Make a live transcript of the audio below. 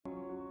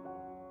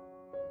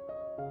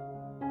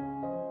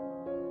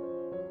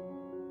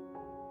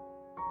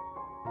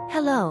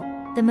Hello,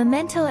 the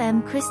Memento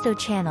M Cristo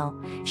channel.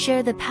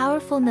 Share the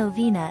powerful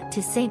novena to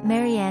Saint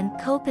Marianne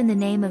Cope in the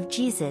name of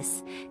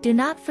Jesus. Do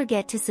not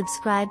forget to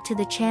subscribe to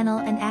the channel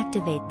and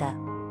activate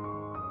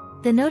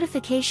the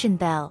notification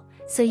bell,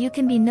 so you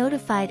can be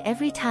notified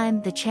every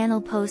time the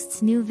channel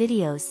posts new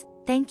videos.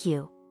 Thank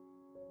you.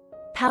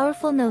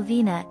 Powerful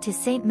novena to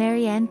Saint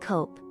Marianne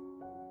Cope.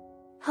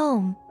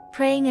 Home,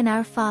 praying in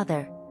Our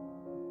Father.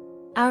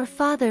 Our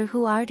Father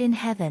who art in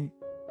heaven,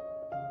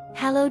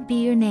 hallowed be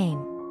your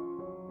name.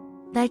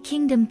 Thy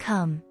kingdom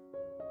come.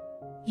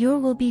 Your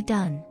will be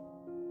done,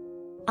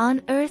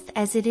 on earth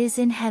as it is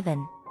in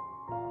heaven.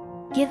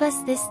 Give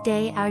us this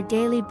day our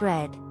daily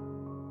bread.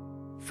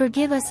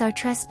 Forgive us our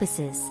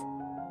trespasses,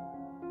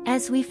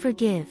 as we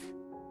forgive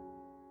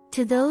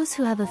to those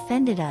who have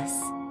offended us.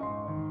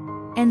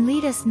 And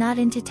lead us not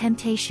into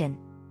temptation,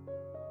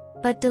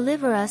 but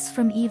deliver us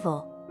from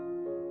evil.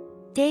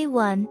 Day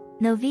 1,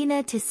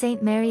 Novena to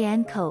Saint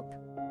Marianne Cope.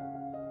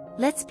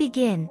 Let's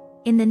begin,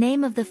 in the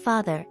name of the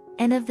Father,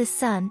 and of the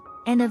Son,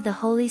 and of the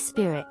Holy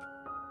Spirit.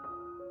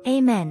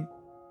 Amen.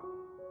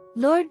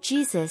 Lord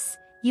Jesus,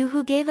 you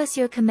who gave us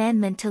your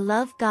commandment to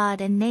love God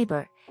and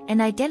neighbor,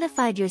 and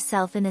identified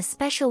yourself in a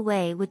special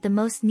way with the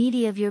most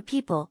needy of your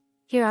people,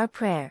 hear our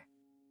prayer.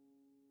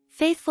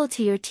 Faithful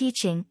to your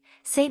teaching,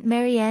 Saint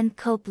Marianne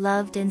Cope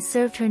loved and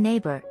served her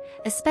neighbor,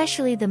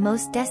 especially the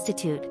most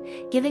destitute,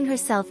 giving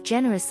herself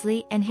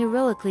generously and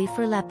heroically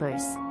for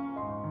lepers.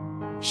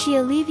 She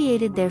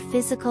alleviated their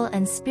physical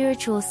and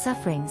spiritual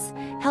sufferings,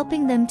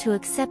 helping them to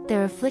accept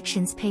their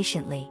afflictions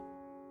patiently.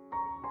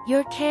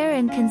 Your care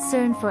and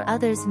concern for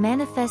others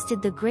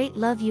manifested the great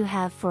love you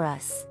have for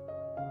us.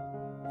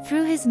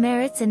 Through his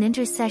merits and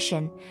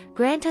intercession,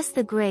 grant us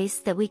the grace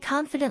that we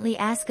confidently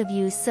ask of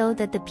you, so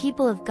that the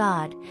people of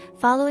God,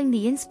 following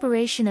the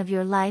inspiration of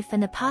your life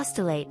and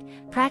apostolate,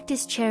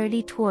 practice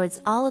charity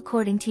towards all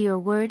according to your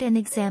word and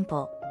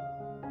example.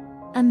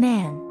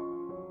 Amen.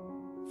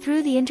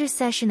 Through the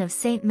intercession of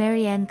Saint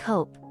Marianne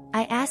Cope,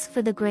 I ask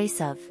for the grace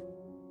of.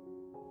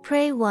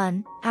 Pray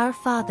 1, Our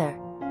Father.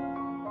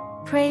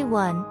 Pray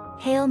 1,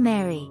 Hail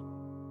Mary.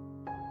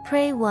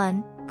 Pray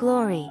 1,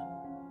 Glory.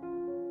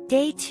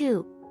 Day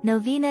 2,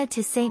 Novena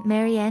to Saint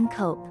Marianne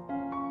Cope.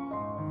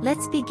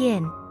 Let's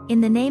begin,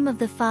 in the name of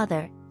the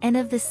Father, and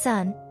of the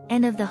Son,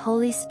 and of the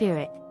Holy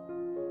Spirit.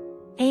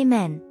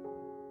 Amen.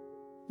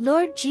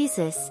 Lord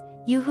Jesus,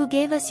 you who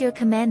gave us your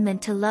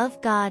commandment to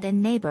love God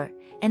and neighbor,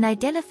 and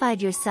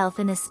identified yourself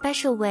in a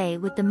special way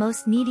with the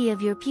most needy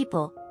of your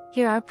people,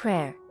 hear our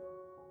prayer.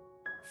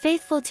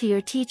 Faithful to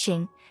your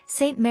teaching,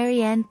 Saint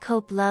Marianne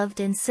Cope loved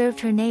and served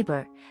her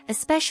neighbor,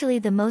 especially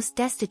the most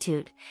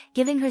destitute,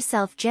 giving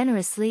herself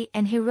generously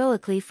and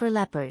heroically for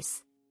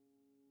lepers.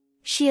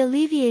 She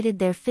alleviated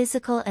their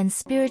physical and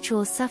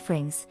spiritual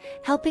sufferings,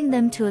 helping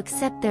them to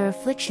accept their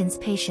afflictions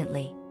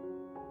patiently.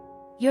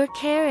 Your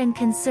care and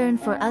concern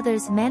for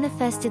others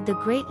manifested the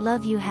great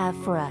love you have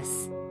for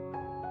us.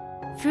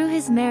 Through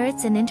his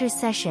merits and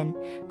intercession,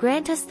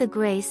 grant us the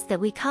grace that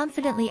we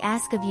confidently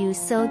ask of you,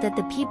 so that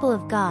the people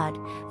of God,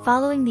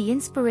 following the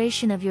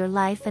inspiration of your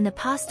life and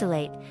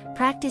apostolate,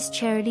 practice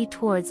charity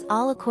towards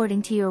all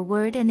according to your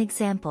word and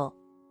example.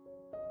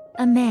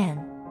 Amen.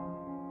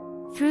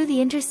 Through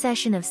the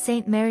intercession of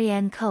Saint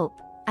Marianne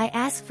Cope, I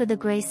ask for the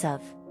grace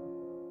of.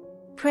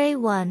 Pray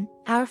 1,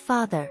 Our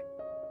Father.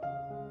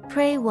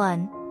 Pray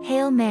 1,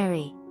 Hail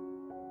Mary.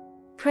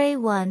 Pray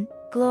 1,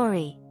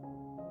 Glory.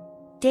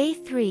 Day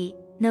 3,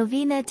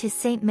 Novena to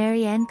Saint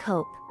Marianne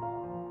Cope.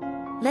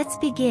 Let's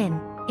begin,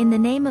 in the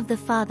name of the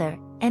Father,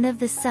 and of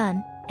the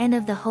Son, and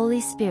of the Holy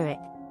Spirit.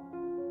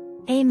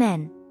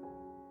 Amen.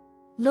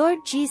 Lord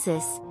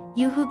Jesus,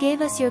 you who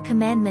gave us your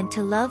commandment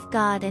to love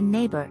God and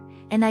neighbor,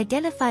 and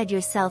identified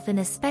yourself in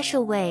a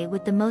special way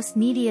with the most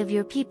needy of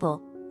your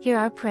people, hear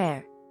our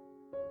prayer.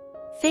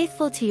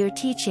 Faithful to your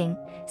teaching,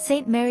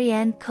 Saint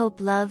Marianne Cope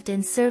loved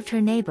and served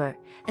her neighbor,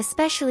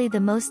 especially the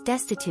most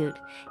destitute,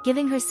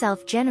 giving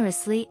herself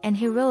generously and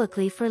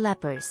heroically for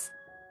lepers.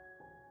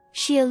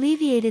 She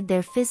alleviated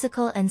their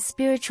physical and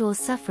spiritual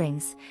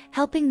sufferings,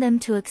 helping them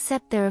to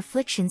accept their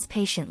afflictions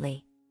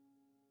patiently.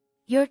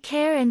 Your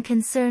care and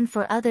concern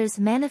for others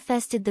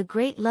manifested the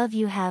great love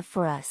you have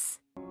for us.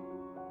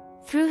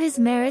 Through his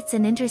merits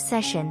and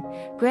intercession,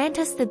 grant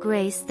us the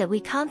grace that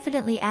we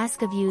confidently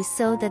ask of you,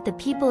 so that the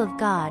people of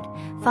God,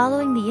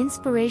 following the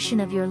inspiration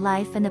of your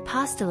life and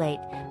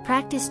apostolate,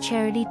 practice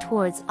charity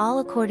towards all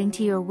according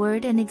to your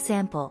word and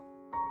example.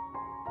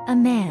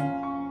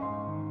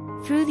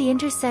 Amen. Through the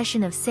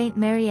intercession of Saint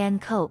Marianne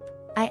Cope,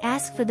 I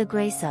ask for the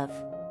grace of.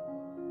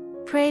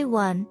 Pray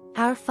 1,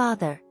 Our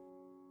Father.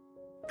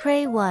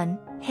 Pray 1,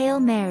 Hail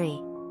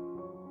Mary.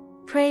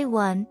 Pray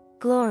 1,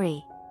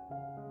 Glory.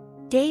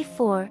 Day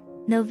 4,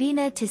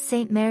 Novena to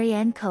Saint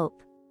Marianne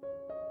Cope.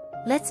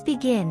 Let's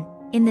begin,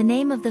 in the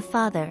name of the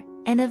Father,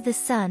 and of the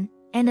Son,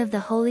 and of the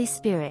Holy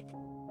Spirit.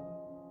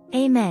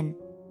 Amen.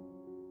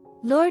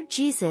 Lord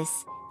Jesus,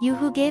 you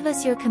who gave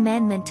us your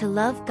commandment to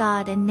love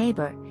God and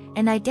neighbor,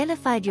 and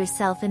identified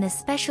yourself in a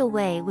special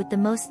way with the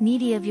most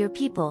needy of your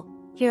people,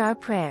 hear our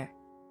prayer.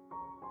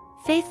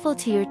 Faithful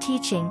to your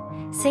teaching,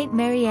 Saint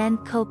Marianne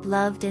Cope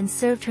loved and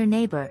served her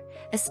neighbor,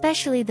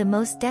 especially the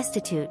most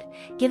destitute,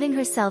 giving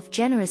herself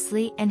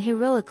generously and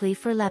heroically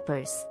for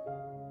lepers.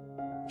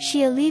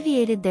 She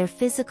alleviated their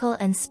physical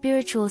and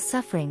spiritual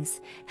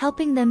sufferings,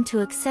 helping them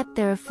to accept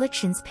their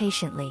afflictions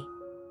patiently.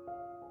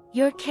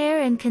 Your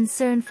care and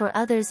concern for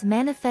others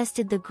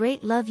manifested the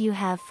great love you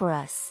have for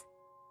us.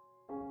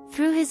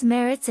 Through his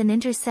merits and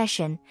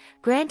intercession,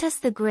 grant us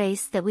the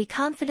grace that we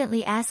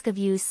confidently ask of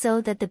you,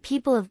 so that the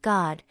people of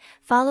God,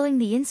 following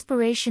the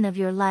inspiration of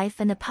your life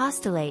and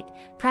apostolate,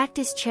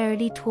 practice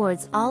charity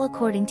towards all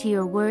according to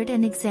your word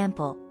and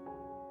example.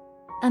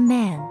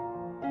 Amen.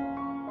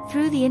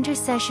 Through the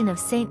intercession of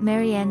Saint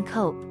Marianne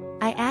Cope,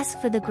 I ask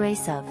for the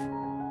grace of.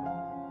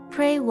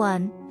 Pray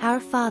 1. Our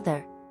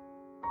Father.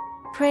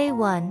 Pray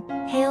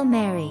 1. Hail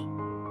Mary.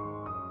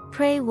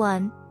 Pray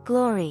 1.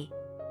 Glory.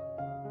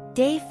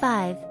 Day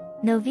 5.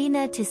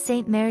 Novena to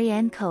Saint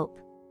Marianne Cope.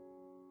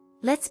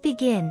 Let's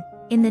begin,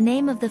 in the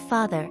name of the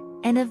Father,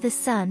 and of the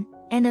Son,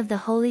 and of the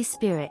Holy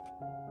Spirit.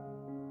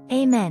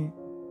 Amen.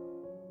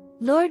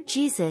 Lord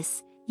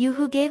Jesus, you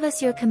who gave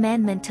us your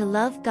commandment to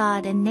love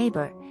God and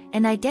neighbor,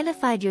 and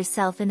identified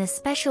yourself in a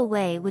special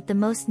way with the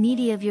most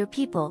needy of your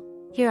people,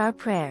 hear our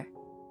prayer.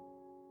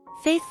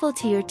 Faithful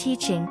to your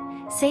teaching,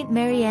 Saint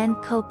Marianne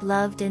Cope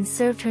loved and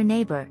served her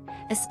neighbor,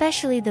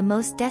 especially the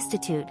most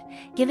destitute,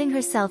 giving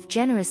herself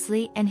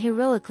generously and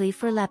heroically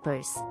for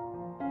lepers.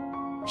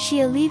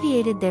 She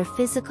alleviated their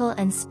physical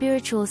and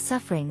spiritual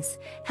sufferings,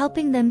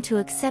 helping them to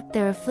accept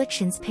their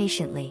afflictions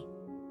patiently.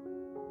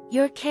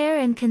 Your care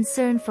and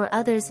concern for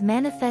others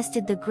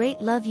manifested the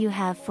great love you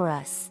have for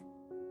us.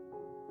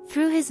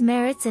 Through his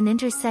merits and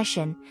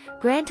intercession,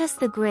 grant us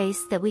the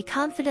grace that we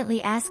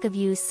confidently ask of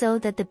you, so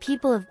that the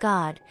people of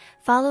God,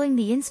 following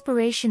the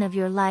inspiration of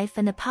your life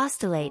and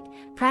apostolate,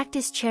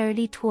 practice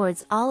charity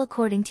towards all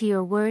according to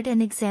your word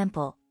and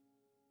example.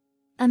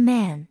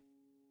 Amen.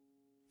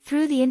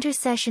 Through the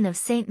intercession of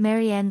Saint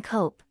Marianne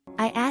Cope,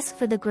 I ask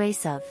for the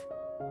grace of.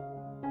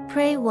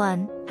 Pray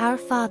 1. Our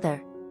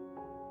Father.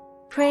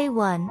 Pray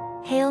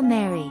 1. Hail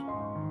Mary.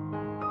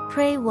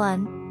 Pray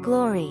 1.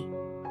 Glory.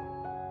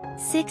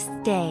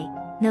 6th Day,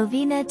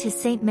 Novena to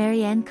Saint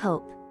Marianne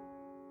Cope.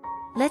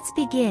 Let's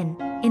begin,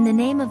 in the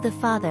name of the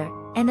Father,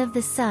 and of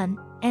the Son,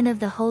 and of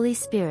the Holy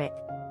Spirit.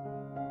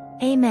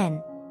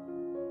 Amen.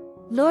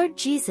 Lord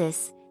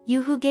Jesus,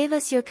 you who gave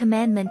us your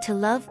commandment to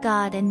love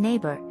God and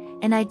neighbor,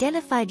 and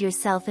identified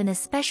yourself in a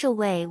special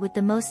way with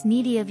the most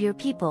needy of your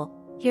people,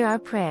 hear our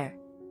prayer.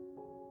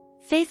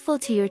 Faithful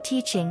to your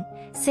teaching,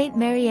 Saint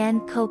Marianne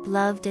Cope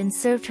loved and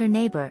served her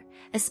neighbor,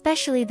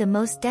 especially the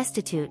most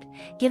destitute,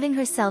 giving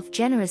herself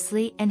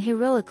generously and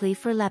heroically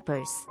for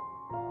lepers.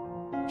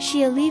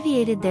 She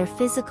alleviated their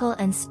physical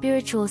and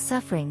spiritual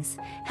sufferings,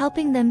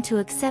 helping them to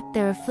accept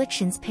their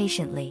afflictions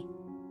patiently.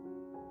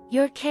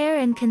 Your care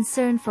and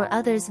concern for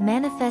others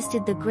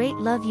manifested the great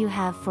love you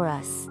have for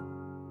us.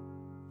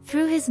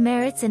 Through his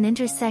merits and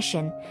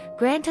intercession,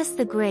 grant us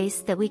the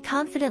grace that we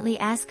confidently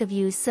ask of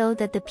you, so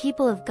that the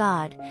people of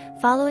God,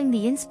 following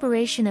the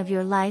inspiration of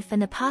your life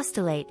and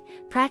apostolate,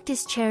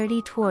 practice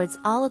charity towards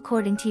all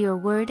according to your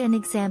word and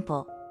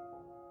example.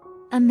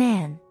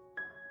 Amen.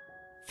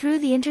 Through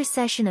the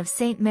intercession of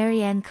Saint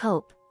Marianne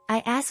Cope,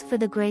 I ask for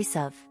the grace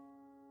of.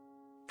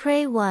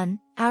 Pray 1.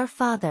 Our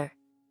Father.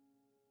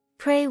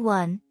 Pray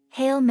 1.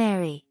 Hail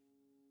Mary.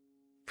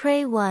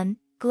 Pray 1.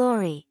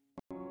 Glory.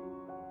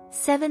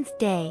 7th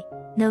Day,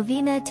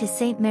 Novena to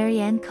Saint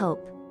Marianne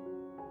Cope.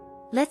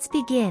 Let's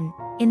begin,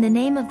 in the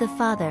name of the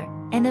Father,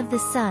 and of the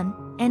Son,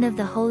 and of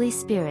the Holy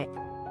Spirit.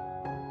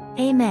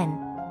 Amen.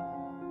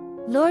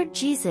 Lord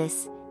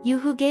Jesus, you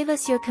who gave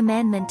us your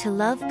commandment to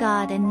love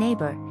God and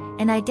neighbor,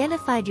 and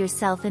identified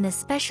yourself in a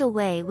special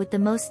way with the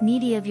most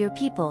needy of your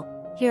people,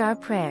 hear our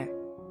prayer.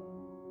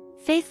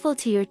 Faithful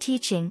to your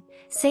teaching,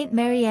 Saint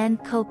Marianne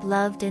Cope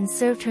loved and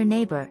served her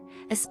neighbor,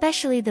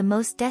 especially the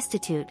most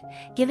destitute,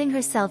 giving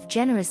herself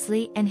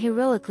generously and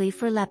heroically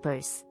for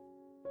lepers.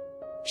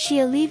 She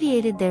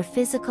alleviated their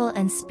physical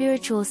and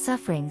spiritual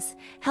sufferings,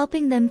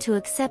 helping them to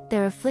accept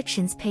their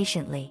afflictions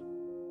patiently.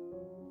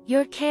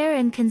 Your care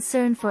and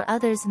concern for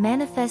others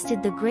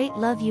manifested the great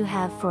love you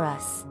have for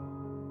us.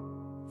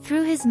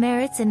 Through his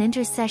merits and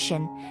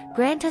intercession,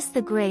 grant us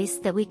the grace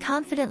that we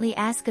confidently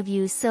ask of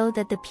you, so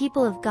that the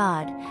people of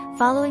God,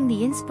 following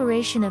the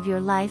inspiration of your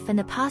life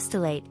and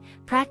apostolate,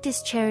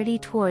 practice charity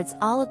towards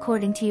all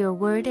according to your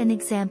word and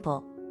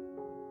example.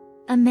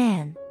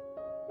 Amen.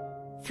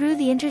 Through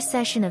the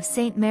intercession of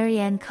Saint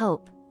Marianne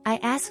Cope,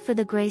 I ask for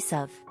the grace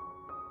of.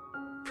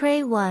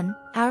 Pray 1.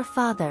 Our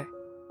Father.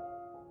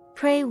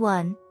 Pray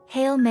 1.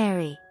 Hail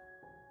Mary.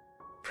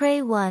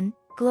 Pray 1.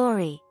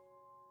 Glory.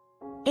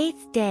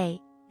 8th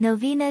Day,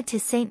 Novena to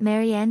Saint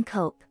Marianne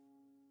Cope.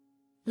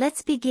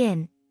 Let's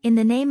begin, in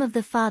the name of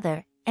the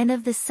Father, and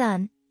of the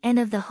Son, and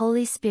of the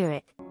Holy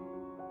Spirit.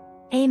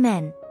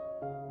 Amen.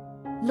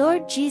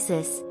 Lord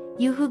Jesus,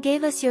 you who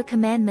gave us your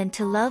commandment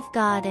to love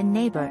God and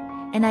neighbor,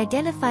 and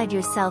identified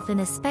yourself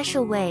in a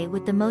special way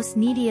with the most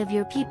needy of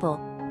your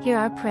people, hear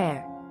our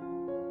prayer.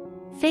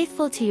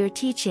 Faithful to your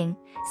teaching,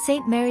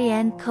 Saint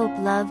Marianne Cope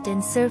loved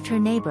and served her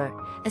neighbor,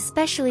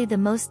 especially the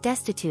most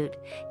destitute,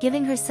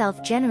 giving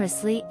herself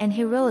generously and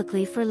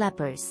heroically for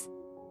lepers.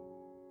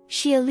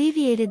 She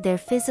alleviated their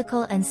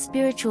physical and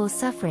spiritual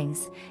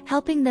sufferings,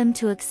 helping them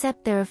to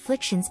accept their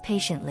afflictions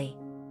patiently.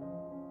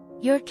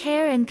 Your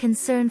care and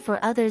concern for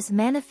others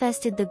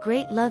manifested the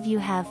great love you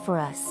have for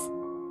us.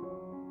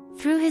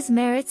 Through his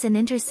merits and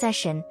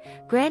intercession,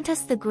 grant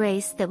us the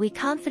grace that we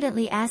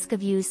confidently ask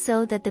of you,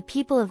 so that the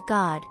people of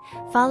God,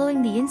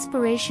 following the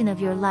inspiration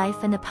of your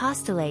life and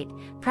apostolate,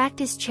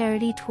 practice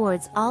charity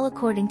towards all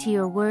according to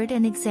your word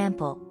and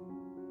example.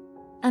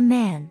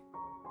 Amen.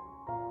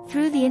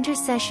 Through the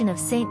intercession of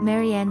Saint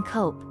Marianne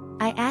Cope,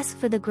 I ask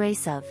for the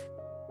grace of.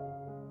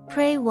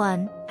 Pray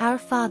 1, Our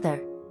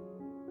Father.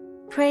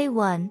 Pray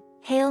 1,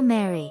 Hail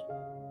Mary.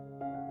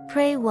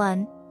 Pray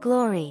 1,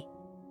 Glory.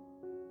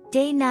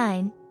 Day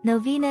 9,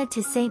 Novena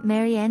to Saint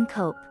Marianne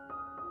Cope.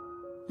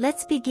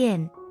 Let's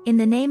begin, in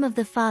the name of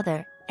the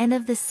Father, and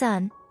of the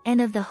Son,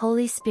 and of the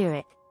Holy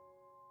Spirit.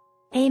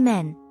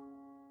 Amen.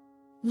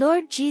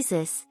 Lord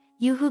Jesus,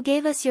 you who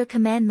gave us your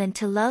commandment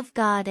to love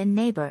God and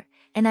neighbor,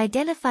 and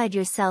identified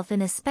yourself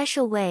in a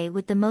special way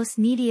with the most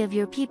needy of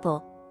your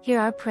people, hear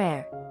our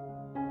prayer.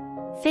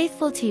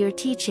 Faithful to your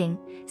teaching,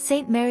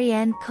 Saint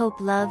Marianne Cope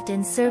loved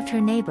and served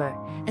her neighbor,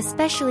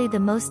 especially the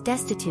most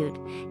destitute,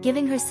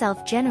 giving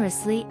herself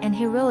generously and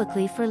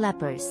heroically for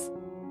lepers.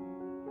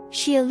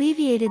 She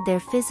alleviated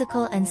their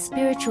physical and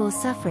spiritual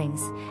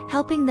sufferings,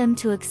 helping them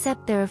to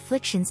accept their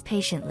afflictions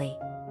patiently.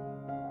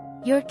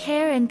 Your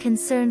care and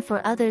concern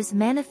for others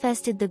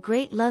manifested the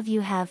great love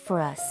you have for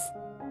us.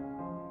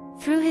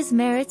 Through his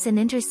merits and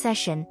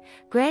intercession,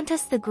 grant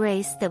us the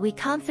grace that we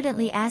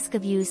confidently ask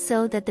of you,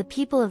 so that the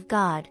people of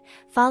God,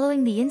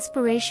 following the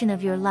inspiration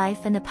of your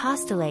life and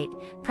apostolate,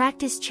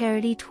 practice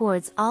charity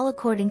towards all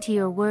according to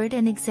your word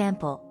and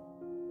example.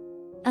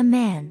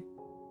 Amen.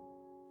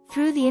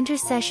 Through the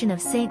intercession of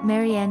Saint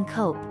Marianne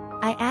Cope,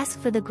 I ask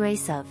for the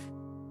grace of.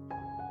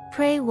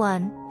 Pray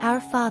 1,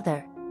 Our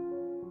Father.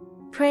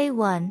 Pray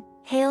 1,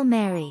 Hail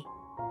Mary.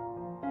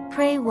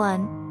 Pray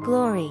 1,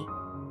 Glory.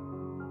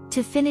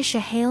 To finish a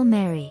Hail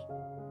Mary.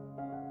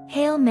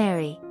 Hail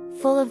Mary,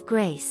 full of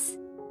grace.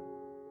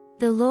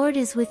 The Lord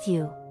is with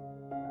you.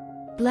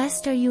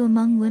 Blessed are you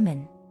among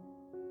women.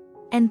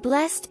 And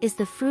blessed is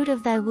the fruit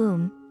of thy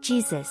womb,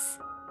 Jesus.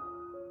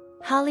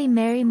 Holy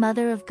Mary,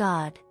 Mother of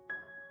God,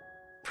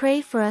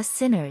 pray for us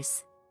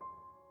sinners,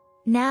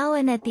 now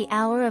and at the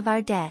hour of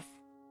our death.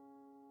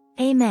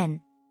 Amen.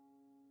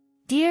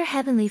 Dear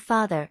Heavenly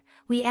Father,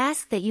 we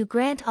ask that you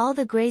grant all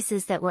the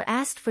graces that were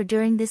asked for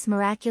during this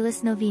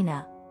miraculous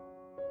novena.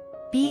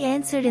 Be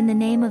answered in the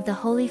name of the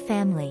Holy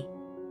Family.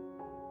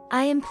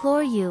 I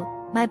implore you,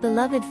 my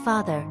beloved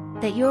Father,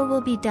 that your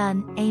will be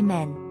done.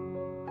 Amen.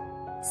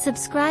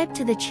 Subscribe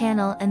to the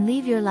channel and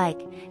leave your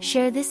like.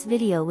 Share this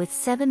video with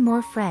 7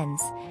 more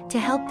friends, to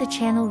help the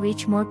channel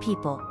reach more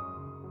people.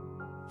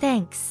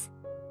 Thanks.